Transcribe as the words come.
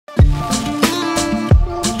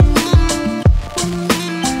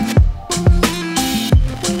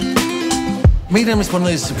Midem is one of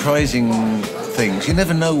those surprising things. You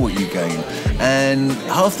never know what you gain. And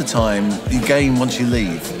half the time, you gain once you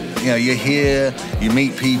leave. You know, you're here, you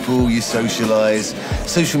meet people, you socialise.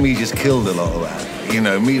 Social media's killed a lot of that. You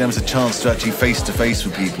know, Midem's a chance to actually face-to-face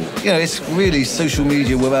with people. You know, it's really social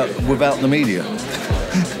media without the media.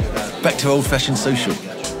 Back to old-fashioned social.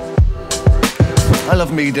 I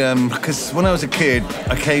love Midem because when I was a kid,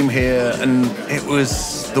 I came here and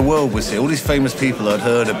the world was here. All these famous people I'd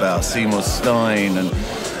heard about, Seymour Stein and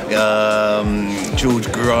George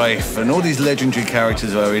Greif and all these legendary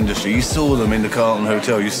characters of our industry. You saw them in the Carlton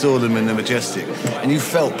Hotel, you saw them in the Majestic, and you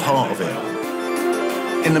felt part of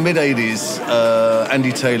it. In the mid-80s,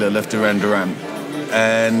 Andy Taylor left Duran Duran,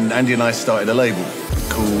 and Andy and I started a label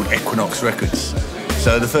called Equinox Records.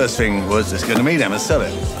 So the first thing was, let's go to Midem and sell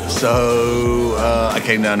it. So I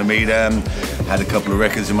came down to Midem, had a couple of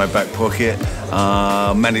records in my back pocket,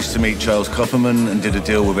 managed to meet Charles Copperman and did a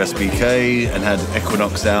deal with SBK and had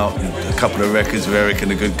Equinox out, a couple of records with Eric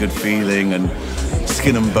and a Good Feeling, and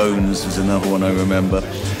Skin and Bones was another one I remember.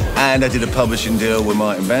 And I did a publishing deal with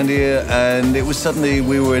Martin Bandier, and it was suddenly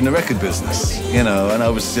we were in the record business, you know, and I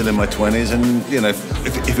was still in my 20s, and, you know,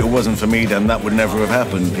 if it wasn't for Midem, that would never have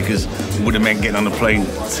happened, because it would have meant getting on a plane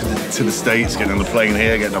to the States, getting on a plane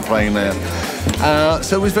here, getting on a plane there.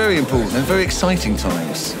 So it was very important and very exciting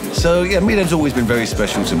times. So, yeah, Midem's always been very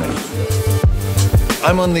special to me.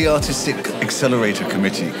 I'm on the Artist Accelerator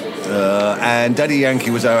Committee. And Daddy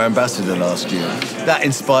Yankee was our ambassador last year. That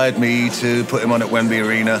inspired me to put him on at Wembley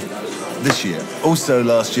Arena this year. Also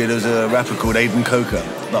last year there was a rapper called Aiden Coker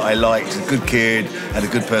that I liked, a good kid, had a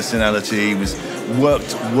good personality, worked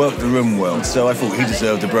the room well. So I thought he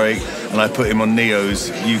deserved a break, and I put him on Neo's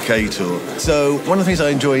UK tour. So one of the things I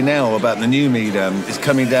enjoy now about the new Midem is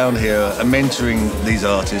coming down here and mentoring these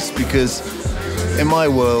artists, because in my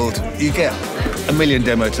world you get a million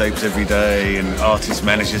demo tapes every day and artist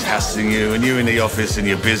managers hassling you, and you're in the office and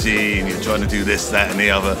you're busy and you're trying to do this, that and the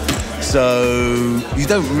other. So you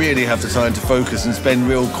don't really have the time to focus and spend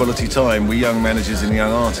real quality time with young managers and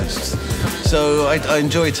young artists. So I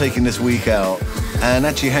enjoy taking this week out and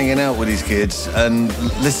actually hanging out with these kids and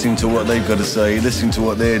listening to what they've got to say, listening to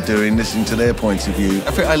what they're doing, listening to their points of view.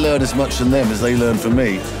 I think I learn as much from them as they learn from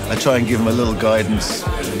me. I try and give them a little guidance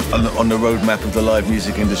on the roadmap of the live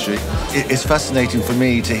music industry. It's fascinating for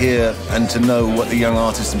me to hear and to know what the young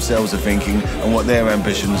artists themselves are thinking and what their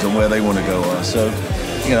ambitions and where they want to go are. So,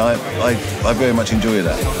 you know, I very much enjoy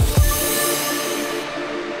that.